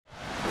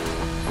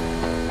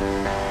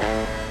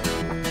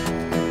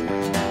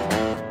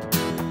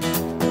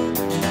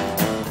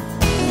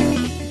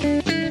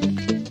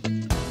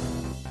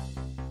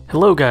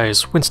Hello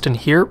guys, Winston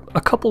here.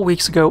 A couple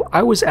weeks ago,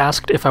 I was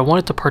asked if I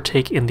wanted to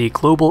partake in the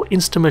global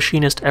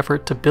Insta-Machinist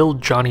effort to build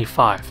Johnny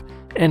 5.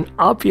 And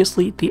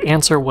obviously, the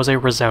answer was a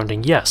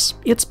resounding yes.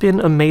 It's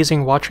been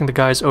amazing watching the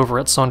guys over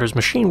at Saunders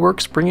Machine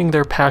Works bringing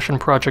their passion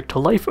project to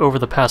life over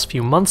the past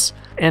few months,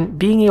 and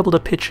being able to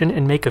pitch in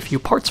and make a few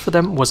parts for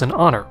them was an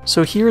honor.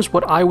 So here's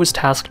what I was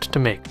tasked to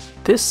make.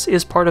 This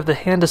is part of the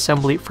hand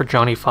assembly for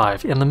Johnny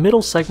 5, and the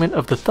middle segment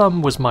of the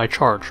thumb was my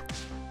charge.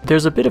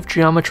 There's a bit of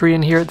geometry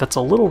in here that's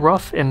a little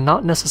rough and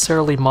not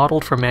necessarily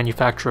modeled for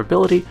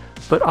manufacturability,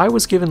 but I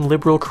was given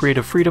liberal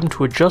creative freedom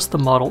to adjust the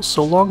model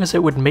so long as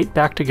it would mate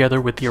back together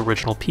with the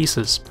original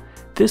pieces.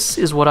 This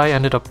is what I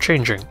ended up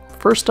changing.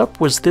 First up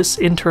was this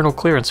internal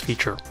clearance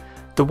feature.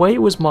 The way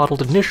it was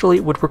modeled initially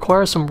would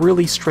require some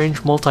really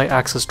strange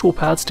multi-axis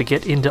toolpaths to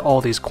get into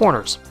all these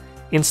corners.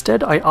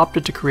 Instead, I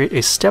opted to create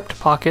a stepped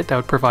pocket that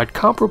would provide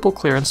comparable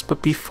clearance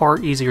but be far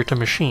easier to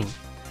machine.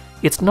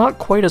 It's not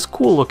quite as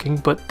cool looking,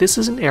 but this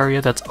is an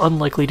area that's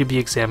unlikely to be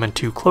examined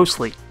too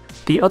closely.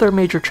 The other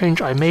major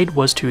change I made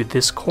was to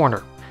this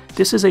corner.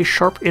 This is a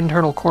sharp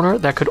internal corner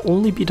that could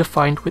only be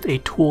defined with a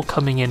tool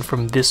coming in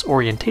from this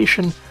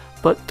orientation,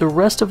 but the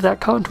rest of that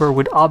contour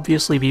would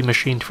obviously be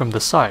machined from the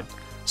side.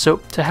 So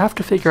to have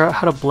to figure out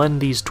how to blend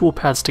these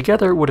toolpaths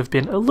together would have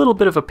been a little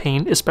bit of a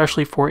pain,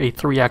 especially for a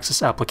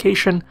 3-axis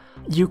application.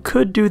 You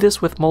could do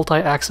this with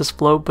multi-axis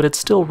flow, but it's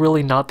still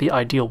really not the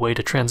ideal way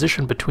to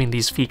transition between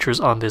these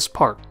features on this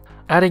part.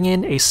 Adding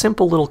in a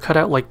simple little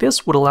cutout like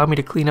this would allow me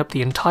to clean up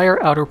the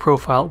entire outer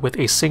profile with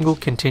a single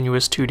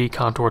continuous 2D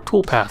contour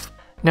toolpath.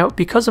 Now,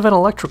 because of an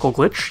electrical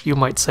glitch, you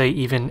might say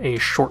even a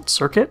short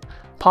circuit,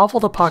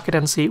 Pavel the Pocket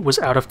NC was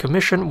out of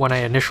commission when I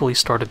initially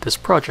started this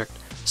project,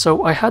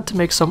 so I had to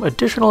make some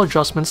additional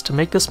adjustments to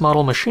make this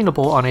model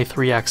machinable on a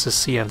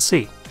 3-axis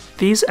CNC.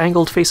 These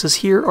angled faces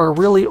here are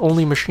really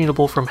only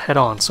machinable from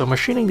head-on, so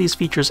machining these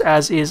features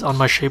as is on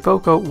my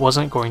Shapeoko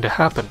wasn't going to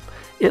happen.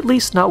 At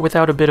least not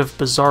without a bit of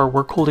bizarre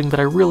work holding that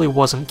I really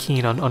wasn't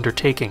keen on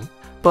undertaking.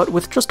 But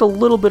with just a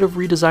little bit of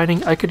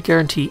redesigning, I could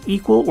guarantee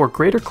equal or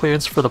greater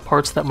clearance for the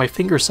parts that my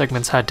finger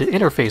segments had to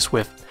interface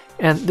with,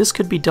 and this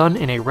could be done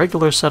in a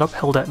regular setup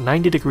held at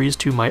 90 degrees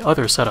to my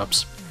other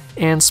setups.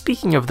 And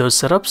speaking of those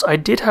setups, I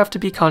did have to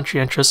be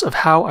conscientious of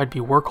how I'd be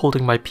work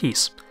holding my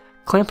piece.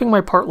 Clamping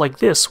my part like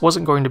this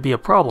wasn't going to be a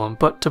problem,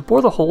 but to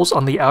bore the holes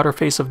on the outer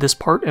face of this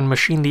part and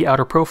machine the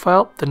outer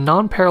profile, the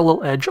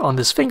non-parallel edge on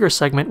this finger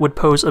segment would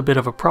pose a bit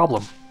of a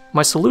problem.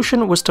 My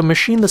solution was to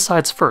machine the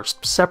sides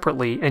first,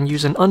 separately, and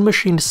use an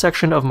unmachined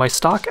section of my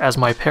stock as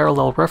my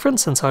parallel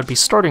reference since I'd be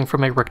starting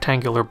from a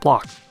rectangular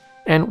block.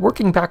 And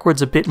working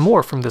backwards a bit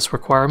more from this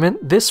requirement,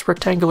 this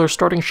rectangular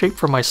starting shape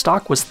for my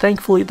stock was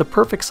thankfully the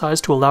perfect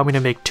size to allow me to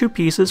make two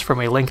pieces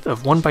from a length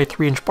of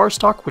 1x3 inch bar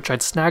stock which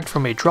I'd snagged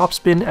from a drop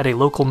bin at a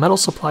local metal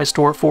supply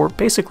store for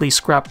basically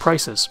scrap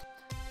prices.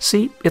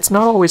 See, it's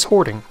not always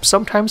hoarding.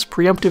 Sometimes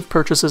preemptive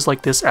purchases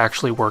like this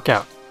actually work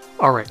out.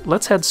 Alright,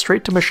 let's head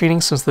straight to machining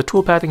since the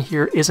toolpathing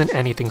here isn't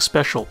anything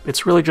special.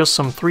 It's really just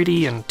some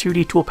 3D and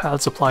 2D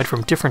toolpaths applied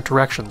from different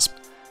directions.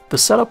 The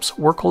setups,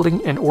 work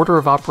holding, and order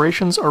of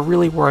operations are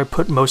really where I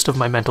put most of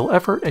my mental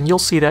effort, and you'll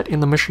see that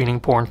in the machining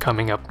porn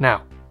coming up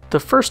now. The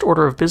first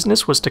order of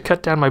business was to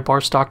cut down my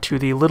bar stock to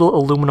the little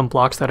aluminum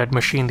blocks that I'd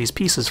machined these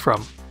pieces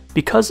from.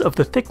 Because of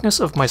the thickness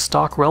of my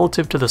stock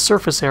relative to the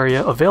surface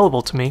area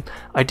available to me,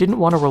 I didn't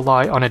want to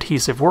rely on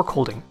adhesive work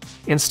holding.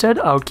 Instead,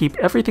 I would keep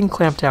everything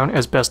clamped down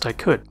as best I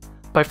could.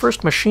 By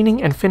first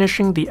machining and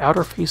finishing the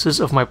outer faces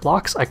of my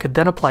blocks, I could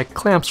then apply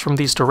clamps from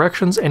these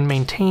directions and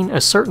maintain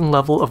a certain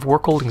level of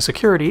work holding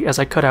security as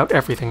I cut out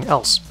everything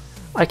else.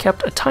 I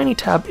kept a tiny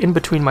tab in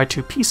between my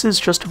two pieces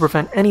just to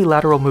prevent any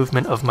lateral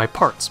movement of my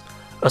parts.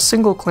 A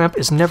single clamp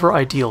is never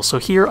ideal, so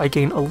here I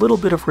gain a little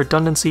bit of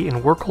redundancy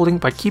in work holding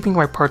by keeping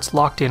my parts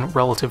locked in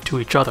relative to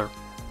each other.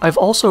 I've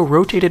also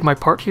rotated my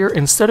part here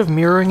instead of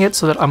mirroring it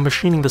so that I'm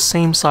machining the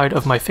same side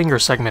of my finger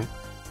segment.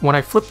 When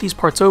I flip these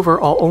parts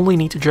over, I'll only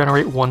need to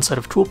generate one set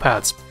of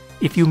toolpaths.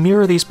 If you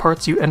mirror these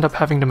parts, you end up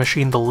having to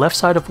machine the left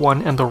side of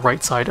one and the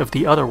right side of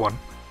the other one.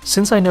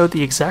 Since I know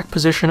the exact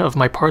position of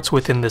my parts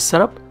within this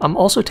setup, I'm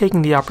also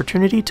taking the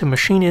opportunity to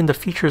machine in the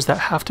features that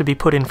have to be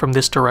put in from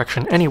this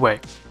direction anyway.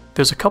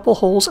 There's a couple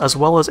holes as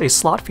well as a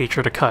slot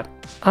feature to cut.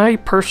 I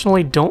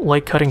personally don't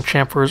like cutting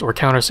chamfers or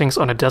countersinks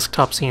on a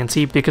desktop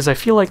CNC because I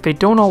feel like they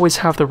don't always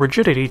have the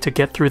rigidity to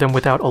get through them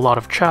without a lot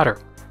of chatter.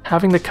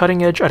 Having the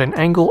cutting edge at an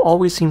angle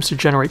always seems to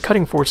generate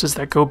cutting forces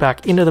that go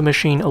back into the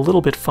machine a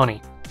little bit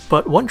funny.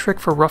 But one trick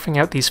for roughing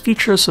out these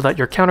features so that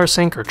your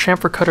countersink or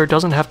chamfer cutter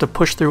doesn't have to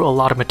push through a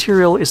lot of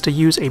material is to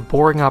use a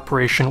boring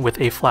operation with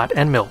a flat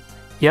end mill.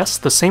 Yes,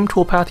 the same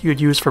toolpath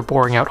you'd use for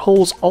boring out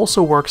holes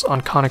also works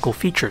on conical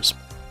features.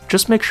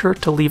 Just make sure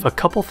to leave a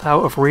couple thou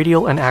of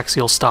radial and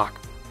axial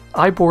stock.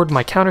 I bored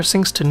my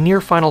countersinks to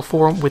near final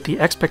form with the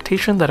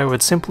expectation that I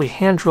would simply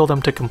hand drill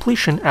them to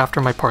completion after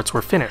my parts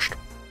were finished.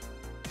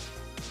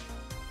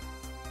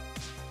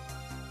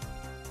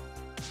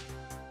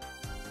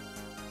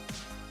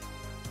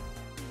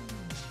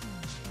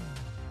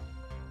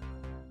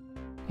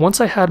 Once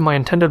I had my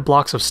intended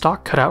blocks of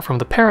stock cut out from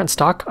the parent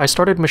stock, I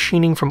started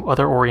machining from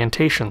other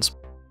orientations.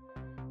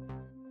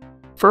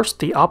 First,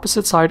 the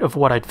opposite side of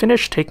what I'd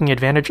finished, taking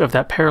advantage of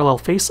that parallel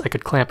face I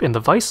could clamp in the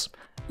vise.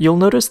 You'll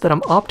notice that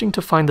I'm opting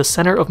to find the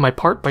center of my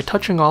part by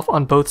touching off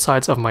on both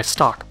sides of my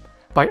stock.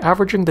 By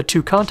averaging the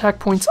two contact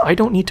points, I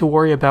don't need to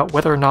worry about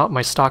whether or not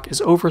my stock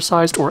is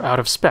oversized or out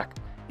of spec.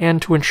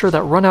 And to ensure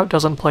that runout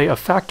doesn't play a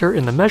factor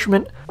in the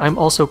measurement, I'm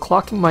also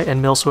clocking my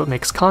end mill so it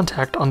makes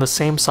contact on the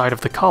same side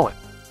of the collet.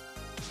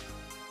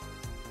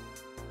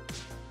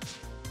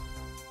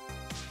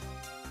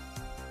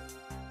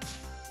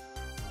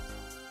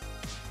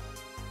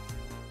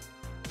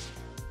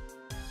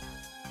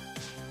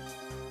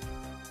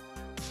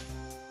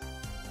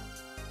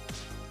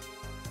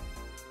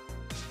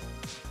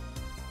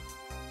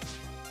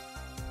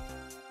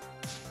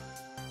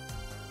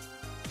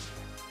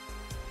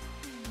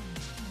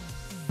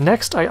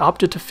 Next, I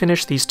opted to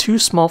finish these two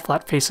small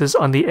flat faces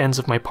on the ends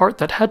of my part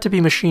that had to be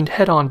machined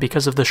head-on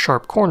because of the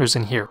sharp corners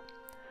in here.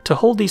 To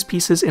hold these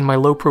pieces in my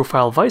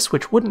low-profile vise,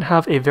 which wouldn't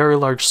have a very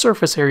large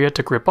surface area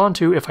to grip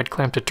onto if I'd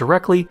clamped it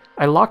directly,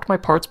 I locked my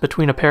parts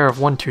between a pair of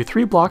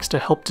 1-2-3 blocks to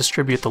help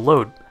distribute the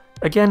load.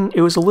 Again,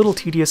 it was a little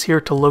tedious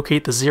here to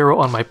locate the zero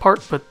on my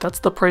part, but that's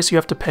the price you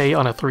have to pay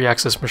on a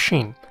 3-axis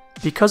machine.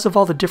 Because of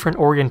all the different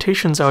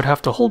orientations I would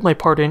have to hold my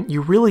part in,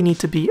 you really need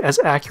to be as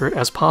accurate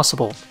as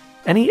possible.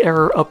 Any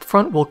error up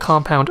front will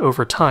compound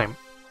over time.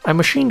 I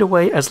machined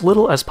away as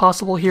little as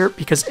possible here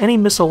because any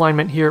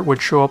misalignment here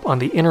would show up on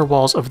the inner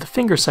walls of the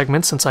finger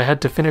segment since I had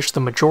to finish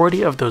the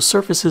majority of those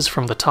surfaces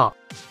from the top.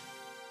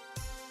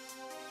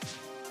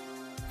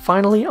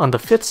 Finally, on the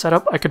fifth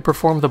setup, I could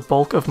perform the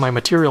bulk of my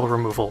material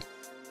removal.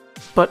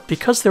 But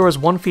because there was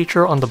one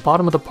feature on the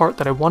bottom of the part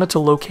that I wanted to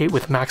locate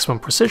with maximum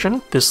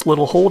precision, this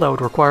little hole that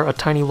would require a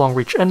tiny long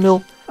reach end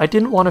mill, I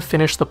didn't want to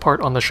finish the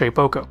part on the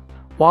Shapeoko.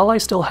 While I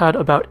still had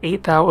about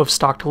 8 thou of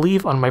stock to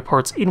leave on my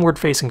part's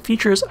inward-facing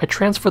features, I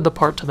transferred the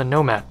part to the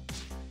Nomad.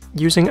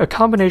 Using a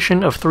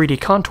combination of 3D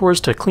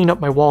contours to clean up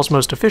my walls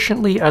most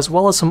efficiently, as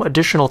well as some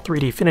additional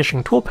 3D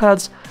finishing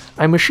toolpads,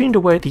 I machined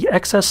away the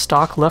excess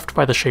stock left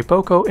by the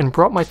Shapeoko and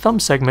brought my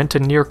thumb segment to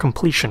near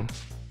completion.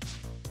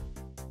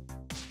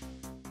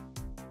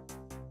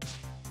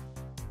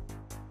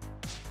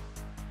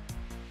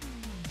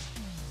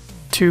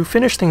 To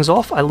finish things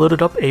off, I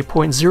loaded up a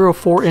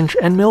 0.04-inch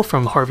end mill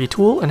from Harvey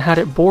Tool and had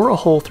it bore a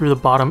hole through the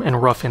bottom and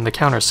rough in the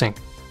countersink.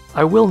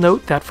 I will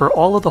note that for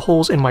all of the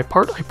holes in my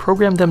part, I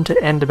programmed them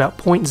to end about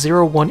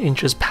 0.01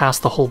 inches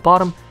past the whole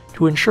bottom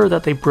to ensure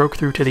that they broke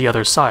through to the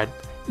other side.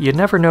 You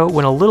never know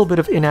when a little bit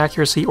of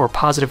inaccuracy or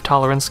positive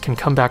tolerance can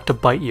come back to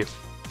bite you.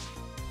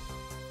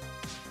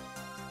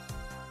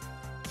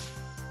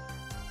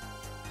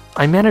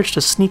 I managed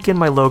to sneak in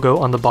my logo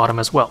on the bottom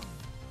as well.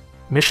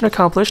 Mission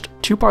accomplished,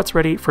 2 parts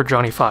ready for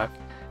Johnny 5.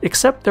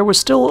 Except there was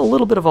still a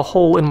little bit of a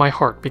hole in my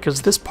heart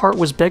because this part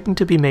was begging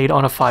to be made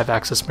on a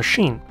 5-axis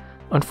machine.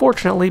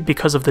 Unfortunately,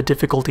 because of the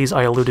difficulties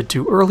I alluded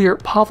to earlier,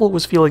 Pavel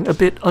was feeling a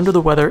bit under the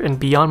weather and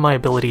beyond my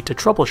ability to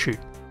troubleshoot.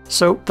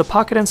 So the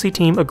Pocket NC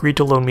team agreed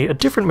to loan me a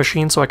different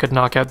machine so I could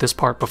knock out this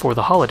part before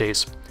the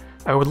holidays.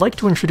 I would like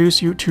to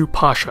introduce you to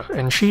Pasha,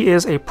 and she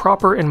is a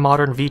proper and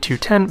modern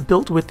V210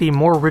 built with the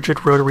more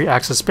rigid rotary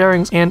axis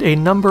bearings and a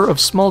number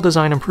of small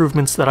design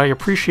improvements that I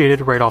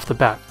appreciated right off the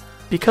bat.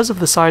 Because of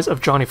the size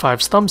of Johnny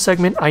 5's thumb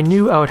segment, I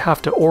knew I would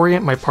have to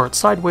orient my part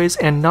sideways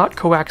and not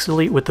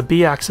coaxially with the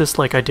B-axis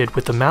like I did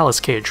with the Malice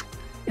cage.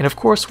 And of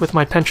course, with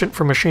my penchant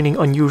for machining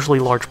unusually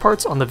large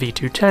parts on the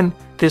V210,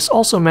 this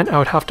also meant I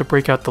would have to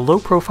break out the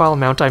low-profile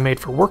mount I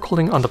made for work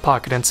holding on the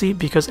Pocket NC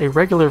because a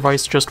regular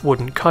vise just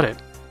wouldn't cut it.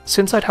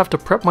 Since I'd have to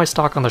prep my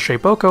stock on the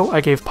Shapeoko,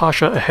 I gave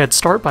Pasha a head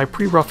start by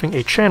pre-roughing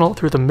a channel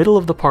through the middle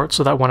of the part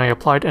so that when I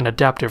applied an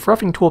adaptive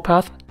roughing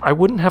toolpath, I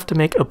wouldn't have to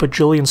make a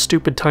bajillion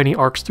stupid tiny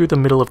arcs through the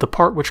middle of the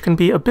part, which can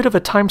be a bit of a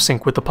time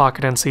sink with the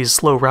Pocket NC's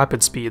slow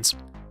rapid speeds.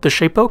 The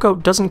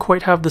Shapeoko doesn't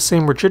quite have the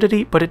same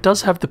rigidity, but it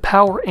does have the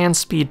power and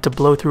speed to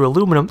blow through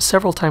aluminum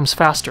several times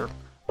faster.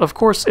 Of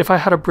course, if I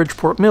had a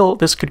Bridgeport mill,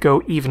 this could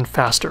go even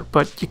faster,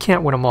 but you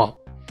can't win them all.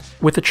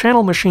 With the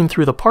channel machined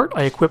through the part,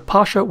 I equipped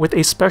Pasha with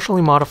a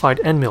specially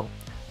modified end mill.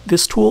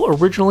 This tool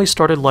originally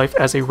started life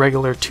as a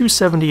regular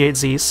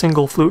 278Z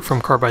single flute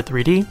from Carbide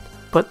 3D,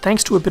 but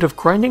thanks to a bit of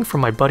grinding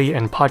from my buddy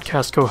and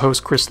podcast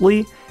co-host Chris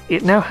Lee,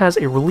 it now has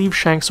a relieved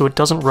shank so it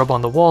doesn't rub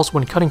on the walls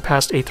when cutting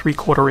past a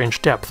 3/4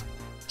 inch depth.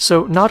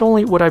 So not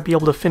only would I be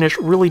able to finish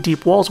really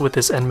deep walls with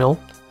this end mill,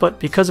 but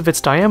because of its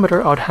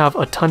diameter I would have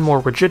a ton more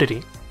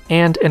rigidity.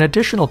 And an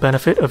additional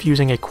benefit of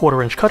using a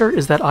 1/4 inch cutter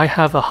is that I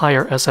have a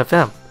higher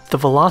SFM. The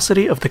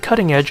velocity of the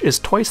cutting edge is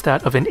twice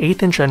that of an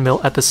 1/8 inch end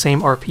mill at the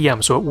same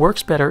RPM, so it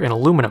works better in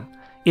aluminum.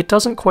 It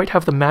doesn't quite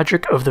have the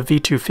magic of the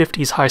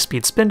V250's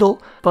high-speed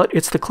spindle, but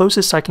it's the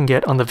closest I can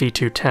get on the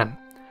V210.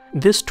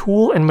 This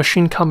tool and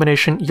machine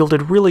combination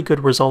yielded really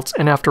good results,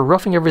 and after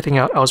roughing everything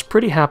out, I was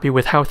pretty happy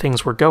with how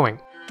things were going.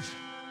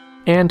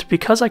 And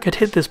because I could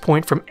hit this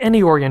point from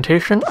any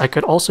orientation, I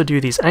could also do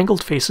these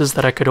angled faces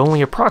that I could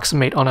only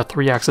approximate on a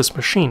 3-axis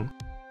machine.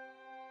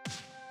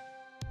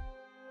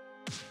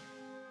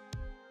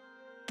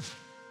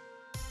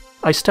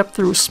 I stepped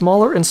through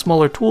smaller and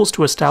smaller tools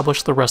to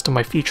establish the rest of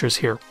my features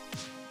here.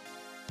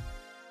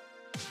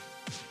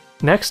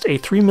 Next, a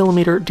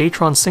 3mm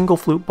Datron single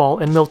flute ball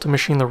and mill to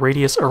machine the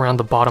radius around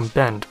the bottom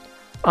bend.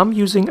 I'm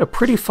using a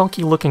pretty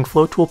funky looking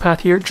flow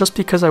toolpath here just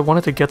because I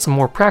wanted to get some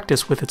more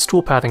practice with its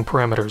toolpathing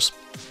parameters.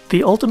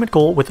 The ultimate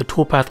goal with a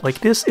toolpath like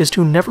this is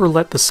to never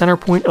let the center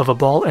point of a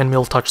ball and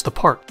mill touch the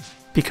part,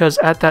 because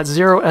at that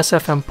 0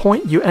 SFM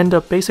point you end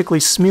up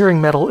basically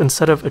smearing metal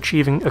instead of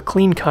achieving a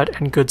clean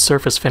cut and good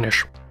surface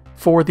finish.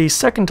 For the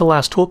second to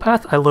last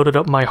toolpath, I loaded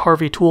up my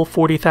Harvey Tool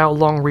 40 thou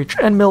long reach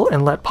end mill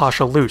and let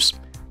Pasha loose.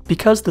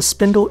 Because the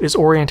spindle is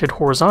oriented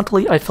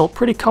horizontally, I felt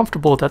pretty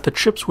comfortable that the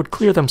chips would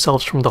clear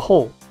themselves from the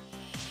hole.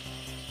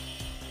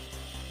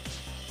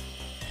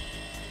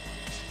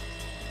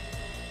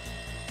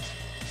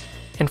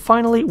 And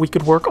finally, we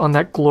could work on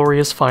that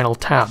glorious final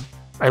tab.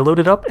 I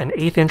loaded up an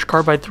 1/8 inch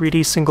carbide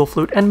 3D single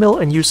flute end mill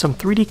and used some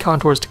 3D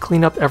contours to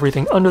clean up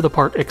everything under the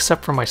part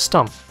except for my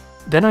stump.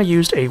 Then I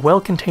used a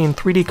well-contained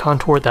 3D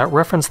contour that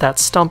referenced that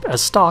stump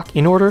as stock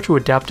in order to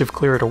adaptive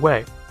clear it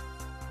away.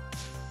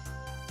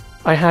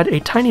 I had a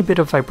tiny bit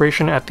of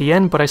vibration at the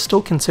end, but I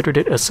still considered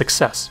it a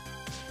success.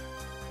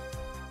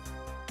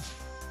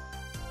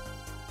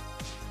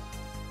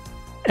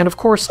 And of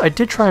course, I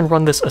did try and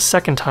run this a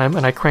second time,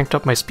 and I cranked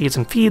up my speeds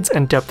and feeds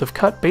and depth of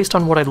cut based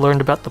on what I'd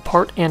learned about the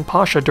part and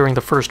Pasha during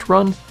the first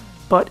run,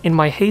 but in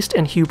my haste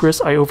and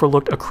hubris I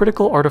overlooked a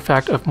critical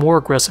artifact of more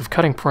aggressive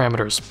cutting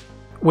parameters.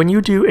 When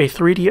you do a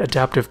 3D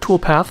adaptive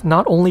toolpath,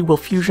 not only will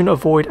Fusion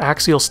avoid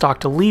axial stock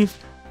to leave,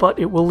 but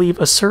it will leave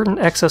a certain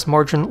excess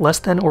margin less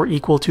than or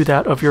equal to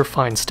that of your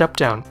fine step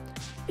down.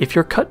 If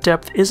your cut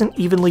depth isn't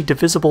evenly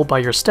divisible by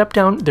your step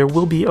down, there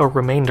will be a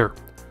remainder.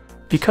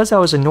 Because I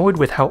was annoyed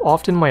with how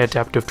often my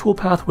adaptive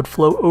toolpath would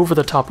flow over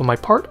the top of my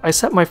part, I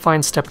set my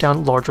fine step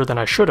down larger than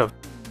I should have,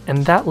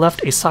 and that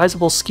left a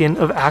sizable skin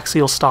of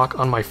axial stock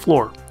on my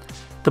floor.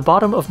 The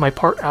bottom of my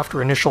part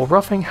after initial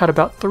roughing had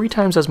about 3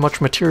 times as much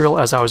material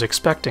as I was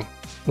expecting.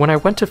 When I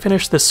went to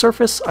finish this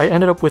surface, I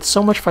ended up with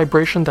so much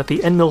vibration that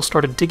the end mill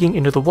started digging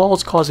into the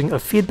walls, causing a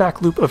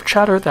feedback loop of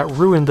chatter that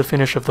ruined the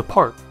finish of the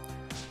part.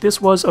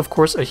 This was, of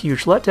course, a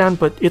huge letdown,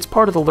 but it's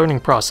part of the learning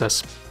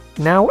process.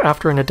 Now,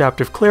 after an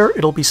adaptive clear,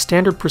 it'll be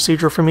standard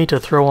procedure for me to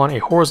throw on a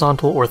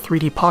horizontal or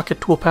 3D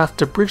pocket toolpath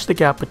to bridge the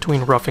gap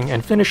between roughing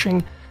and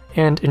finishing,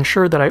 and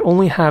ensure that I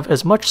only have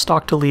as much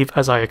stock to leave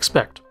as I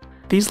expect.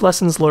 These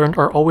lessons learned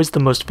are always the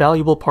most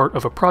valuable part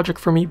of a project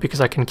for me because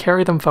I can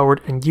carry them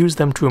forward and use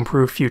them to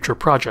improve future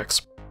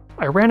projects.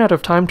 I ran out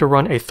of time to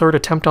run a third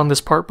attempt on this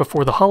part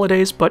before the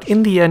holidays, but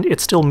in the end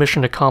it's still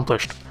mission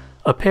accomplished.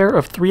 A pair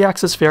of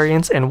 3-axis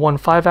variants and one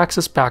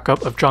 5-axis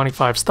backup of Johnny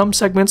 5's thumb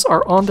segments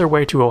are on their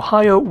way to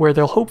Ohio, where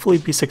they'll hopefully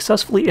be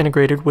successfully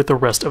integrated with the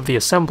rest of the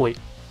assembly.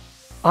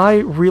 I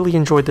really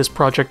enjoyed this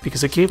project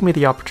because it gave me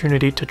the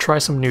opportunity to try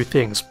some new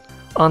things.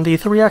 On the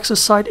 3-axis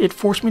side, it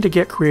forced me to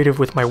get creative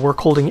with my work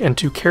holding and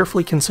to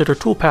carefully consider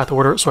toolpath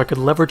order so I could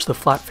leverage the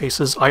flat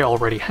faces I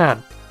already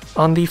had.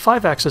 On the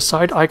 5-axis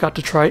side, I got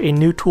to try a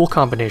new tool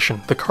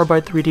combination, the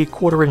Carbide 3D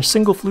 1/4 inch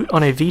single flute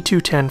on a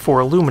V210 for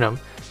aluminum,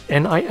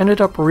 and I ended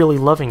up really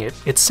loving it.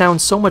 It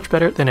sounds so much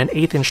better than an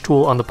 1/8 inch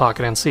tool on the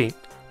Pocket NC.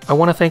 I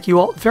want to thank you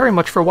all very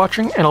much for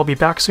watching, and I'll be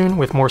back soon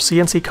with more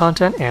CNC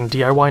content and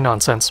DIY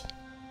nonsense.